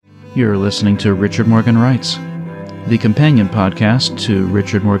You're listening to Richard Morgan Writes, the companion podcast to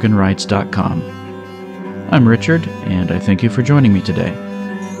richardmorganwrites.com. I'm Richard, and I thank you for joining me today.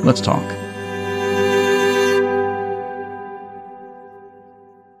 Let's talk.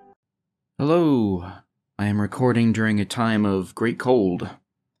 Hello. I am recording during a time of great cold.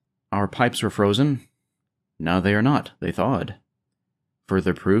 Our pipes were frozen. Now they are not. They thawed.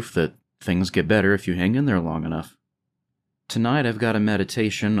 Further proof that things get better if you hang in there long enough. Tonight I've got a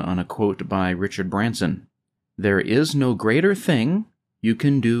meditation on a quote by Richard Branson. There is no greater thing you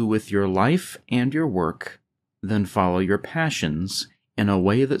can do with your life and your work than follow your passions in a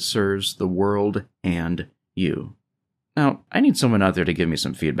way that serves the world and you. Now, I need someone out there to give me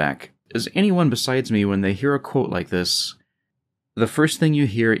some feedback. Is anyone besides me, when they hear a quote like this, the first thing you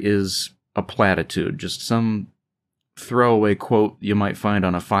hear is a platitude, just some throwaway quote you might find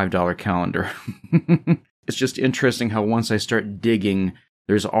on a $5 calendar? It's just interesting how once I start digging,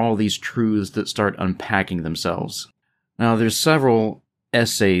 there's all these truths that start unpacking themselves. Now, there's several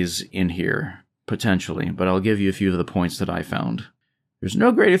essays in here, potentially, but I'll give you a few of the points that I found. There's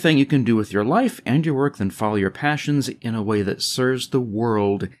no greater thing you can do with your life and your work than follow your passions in a way that serves the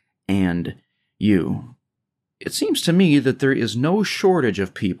world and you. It seems to me that there is no shortage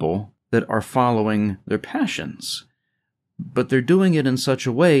of people that are following their passions, but they're doing it in such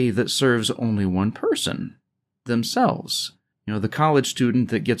a way that serves only one person, themselves. You know, the college student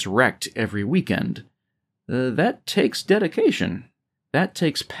that gets wrecked every weekend. That takes dedication. That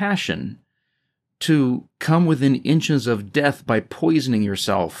takes passion. To come within inches of death by poisoning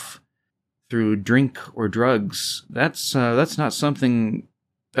yourself through drink or drugs, that's not something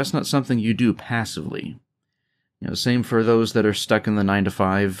you do passively. You know, same for those that are stuck in the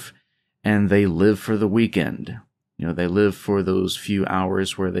 9-to-5 and they live for the weekend. You know, they live for those few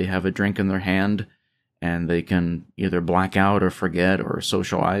hours where they have a drink in their hand and they can either black out or forget or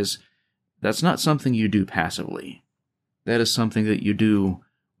socialize. That's not something you do passively. That is something that you do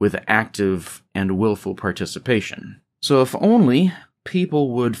with active and willful participation. So if only people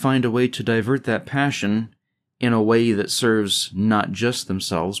would find a way to divert that passion in a way that serves not just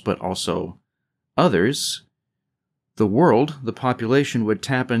themselves but also others, the world, the population, would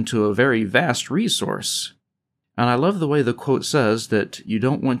tap into a very vast resource. And I love the way the quote says that you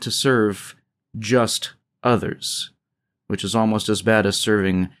don't want to serve just others, which is almost as bad as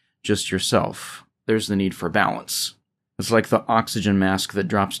serving just yourself. There's the need for balance. It's like the oxygen mask that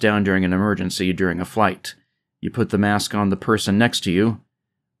drops down during an emergency during a flight. You put the mask on the person next to you,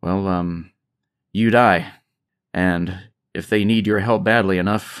 well, you die. And if they need your help badly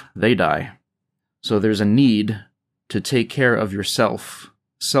enough, they die. So there's a need to take care of yourself.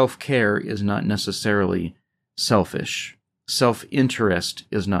 Self-care is not necessarily selfish. Self-interest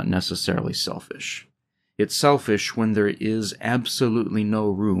is not necessarily selfish. It's selfish when there is absolutely no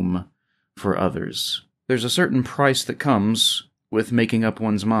room for others. There's a certain price that comes with making up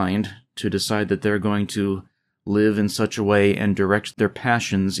one's mind to decide that they're going to live in such a way and direct their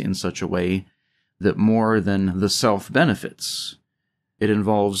passions in such a way that more than the self benefits. It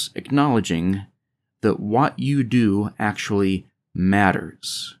involves acknowledging that what you do actually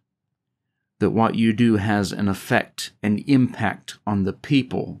matters. That what you do has an effect, an impact on the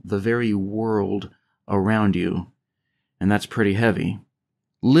people, the very world around you. And that's pretty heavy.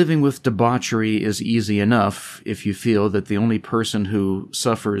 Living with debauchery is easy enough if you feel that the only person who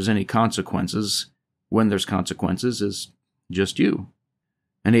suffers any consequences, when there's consequences, is just you.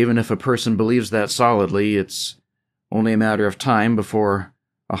 And even if a person believes that solidly, it's only a matter of time before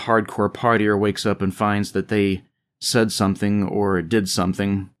a hardcore partier wakes up and finds that they said something or did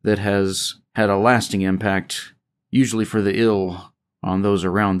something that has had a lasting impact, usually for the ill, on those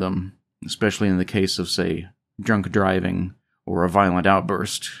around them, especially in the case of, say, drunk driving or a violent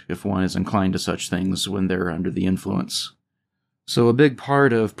outburst, if one is inclined to such things when they're under the influence. So a big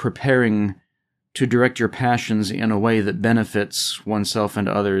part of preparing to direct your passions in a way that benefits oneself and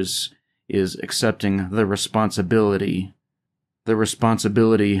others is accepting the responsibility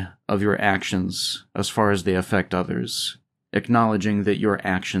of your actions as far as they affect others, acknowledging that your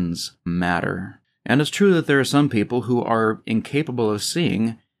actions matter. And it's true that there are some people who are incapable of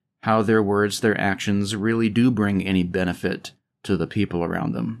seeing how their words, their actions really do bring any benefit to the people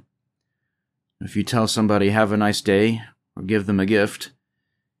around them. If you tell somebody, have a nice day, or give them a gift,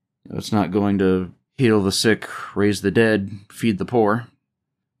 it's not going to heal the sick, raise the dead, feed the poor.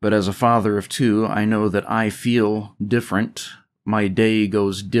 But as a father of two, I know that I feel different. My day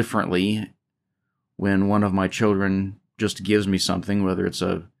goes differently when one of my children just gives me something, whether it's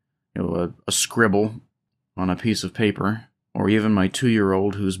a scribble on a piece of paper, or even my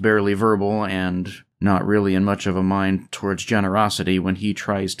 2-year-old who's barely verbal and not really in much of a mind towards generosity when he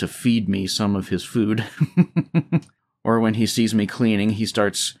tries to feed me some of his food. Or when he sees me cleaning, he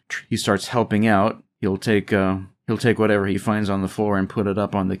starts helping out. He'll take whatever he finds on the floor and put it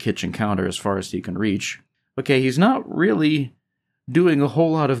up on the kitchen counter as far as he can reach. Okay, he's not really doing a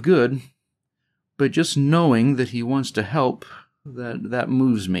whole lot of good, but just knowing that he wants to help, that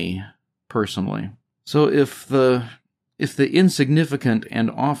moves me personally. So if the insignificant and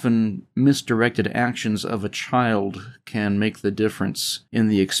often misdirected actions of a child can make the difference in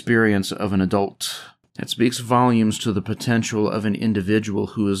the experience of an adult, that speaks volumes to the potential of an individual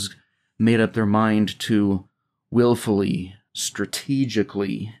who has made up their mind to willfully,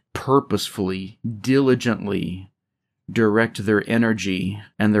 strategically, purposefully, diligently direct their energy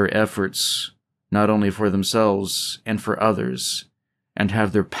and their efforts not only for themselves and for others, and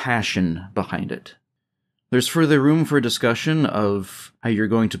have their passion behind it. There's further room for discussion of how you're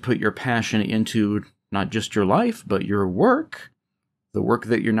going to put your passion into not just your life, but your work. The work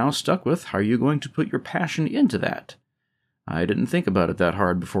that you're now stuck with, how are you going to put your passion into that? I didn't think about it that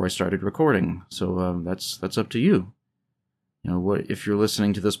hard before I started recording, so that's up to you. What if you're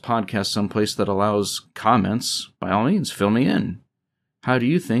listening to this podcast someplace that allows comments? By all means, fill me in. How do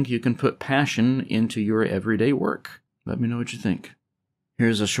you think you can put passion into your everyday work? Let me know what you think.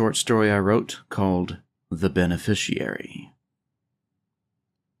 Here's a short story I wrote called The Beneficiary.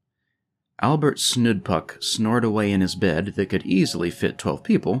 Albert Snudpuck snored away in his bed that could easily fit 12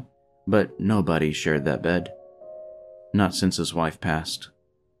 people, but nobody shared that bed. Not since his wife passed.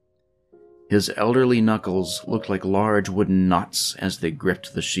 His elderly knuckles looked like large wooden knots as they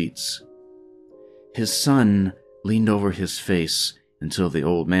gripped the sheets. His son leaned over his face until the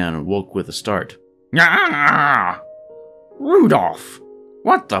old man woke with a start. "Ah! Rudolph!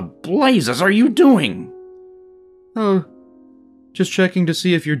 What the blazes are you doing?" "Oh, just checking to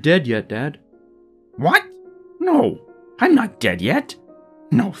see if you're dead yet, Dad." "What? No, I'm not dead yet.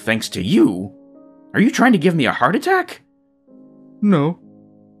 No thanks to you. Are you trying to give me a heart attack?" "No,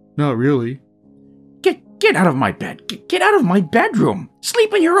 not really." Get out of my bed. Get out of my bedroom.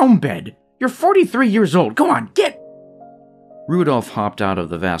 Sleep in your own bed. You're 43 years old. Go on, get. Rudolph hopped out of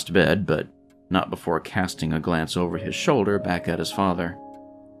the vast bed, but not before casting a glance over his shoulder back at his father.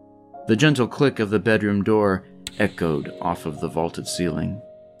 The gentle click of the bedroom door echoed off of the vaulted ceiling.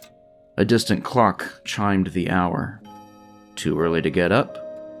 A distant clock chimed the hour. Too early to get up,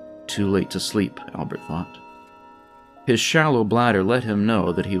 too late to sleep, Albert thought. His shallow bladder let him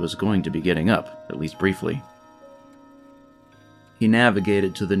know that he was going to be getting up, at least briefly. He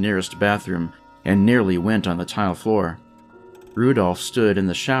navigated to the nearest bathroom and nearly went on the tile floor. Rudolph stood in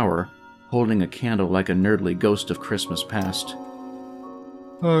the shower, holding a candle like a nerdly ghost of Christmas past.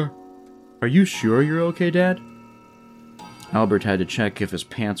 Are you sure you're okay, Dad?" Albert had to check if his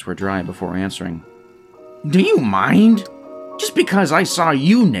pants were dry before answering. "Do you mind? Just because I saw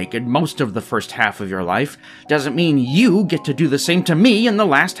you naked most of the first half of your life doesn't mean you get to do the same to me in the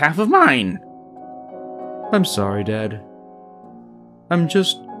last half of mine." "I'm sorry, Dad. I'm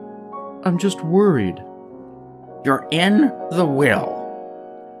just worried." "You're in the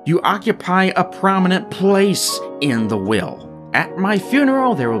will. You occupy a prominent place in the will. At my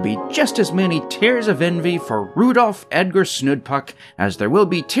funeral, there will be just as many tears of envy for Rudolph Edgar Snudpuck as there will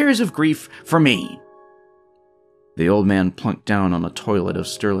be tears of grief for me." The old man plunked down on a toilet of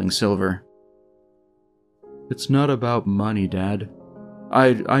sterling silver. "It's not about money, Dad.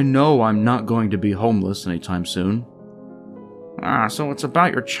 I know I'm not going to be homeless anytime soon." So it's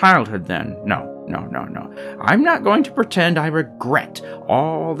about your childhood then. No. I'm not going to pretend I regret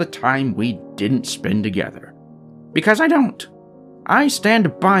all the time we didn't spend together. Because I don't. I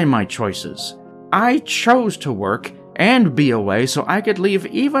stand by my choices. I chose to work and be away so I could leave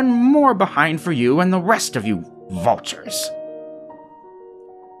even more behind for you and the rest of you vultures.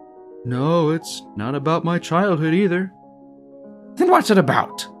 "No, it's not about my childhood either." "Then what's it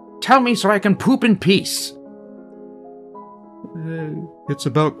about? Tell me so I can poop in peace." It's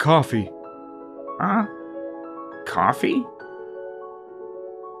about coffee." Huh? Coffee?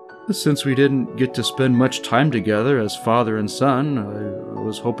 "Since we didn't get to spend much time together as father and son, I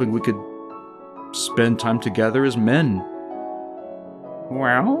was hoping we could spend time together as men."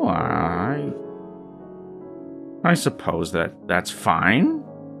 "Well, I suppose that's fine.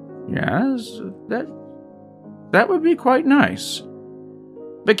 Yes, that would be quite nice.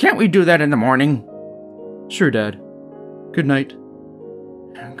 But can't we do that in the morning?" "Sure, Dad. Good night."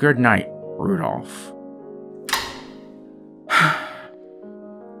 "Good night, Rudolph."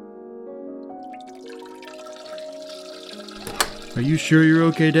 "Are you sure you're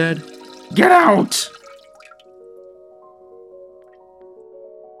okay, Dad?" "Get out!"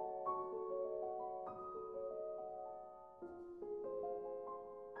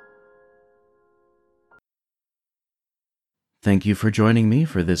 Thank you for joining me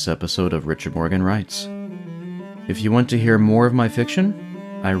for this episode of Richard Morgan Writes. If you want to hear more of my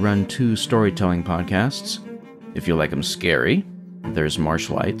fiction, I run 2 storytelling podcasts. If you like them scary, there's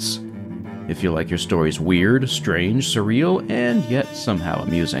Marshlights. If you like your stories weird, strange, surreal, and yet somehow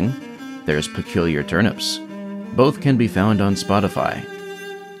amusing, there's Peculiar Turnips. Both can be found on Spotify.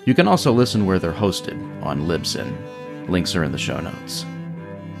 You can also listen where they're hosted, on Libsyn. Links are in the show notes.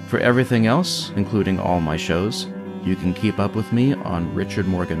 For everything else, including all my shows, you can keep up with me on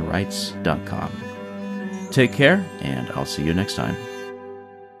richardmorganwrites.com. Take care, and I'll see you next time.